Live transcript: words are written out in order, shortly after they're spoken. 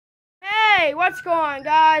Hey, what's going on,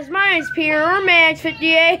 guys? My name's Peter, or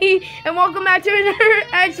Max58, and welcome back to another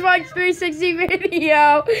Xbox 360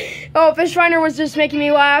 video. Oh, Fish Finder was just making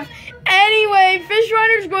me laugh. Anyway, Fish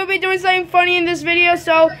Finder's going to be doing something funny in this video,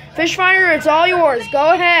 so Fish Finder, it's all yours.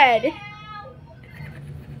 Go ahead.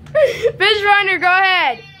 Fish Finder, go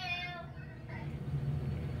ahead.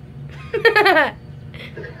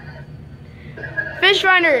 Fish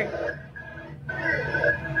Finder.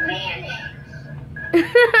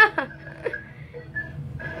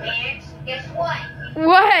 Max, guess what?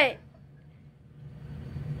 What?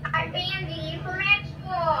 I banned you from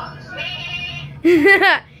Xbox.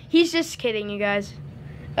 He's just kidding, you guys.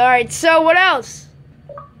 Alright, so what else?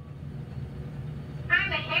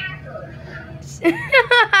 I'm a hacker.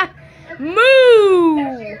 Moo!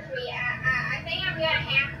 No, seriously, I think I'm gonna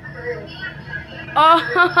hack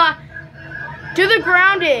through. Do the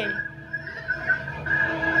grounded.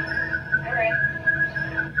 Alright.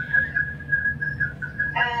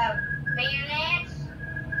 Max,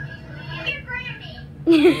 you're grounded.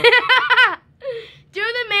 Do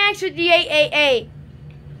the Max with the 888.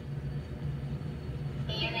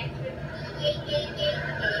 Max with the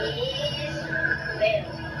 888 is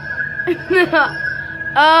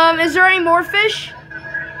Bill. Is there any more fish?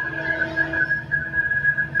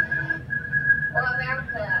 What about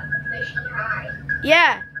the fishy high?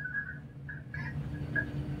 Yeah.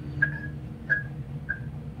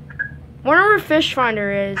 Wonder where Fish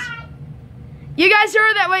Finder is. You guys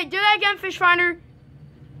heard that? Wait, do that again, Fish Finder.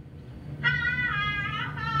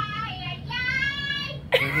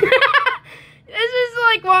 This is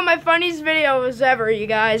like one of my funniest videos ever, you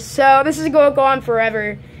guys. So this is going to go on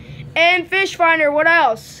forever. And Fish Finder, what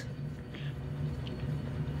else?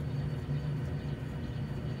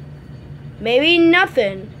 Maybe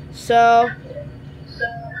nothing. So,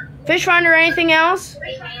 Fish Finder, anything else?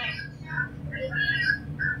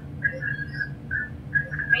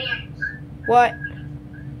 What?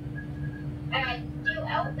 Do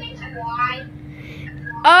elephants fly?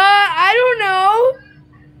 I don't know.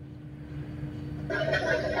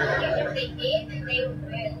 If they did, then they would.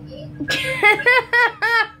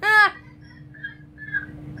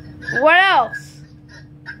 What else?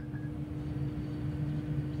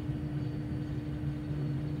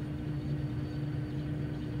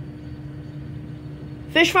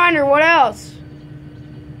 Fish Finder, what else?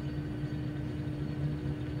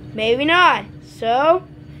 Maybe not. So,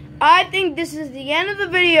 I think this is the end of the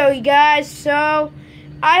video, you guys. So,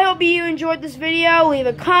 I hope you enjoyed this video. Leave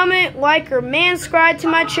a comment, like, or subscribe to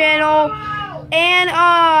my channel.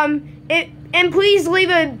 And please leave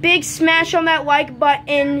a big smash on that like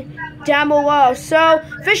button down below. So,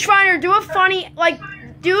 Fish Finder, do a funny,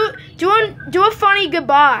 do a funny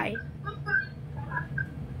goodbye.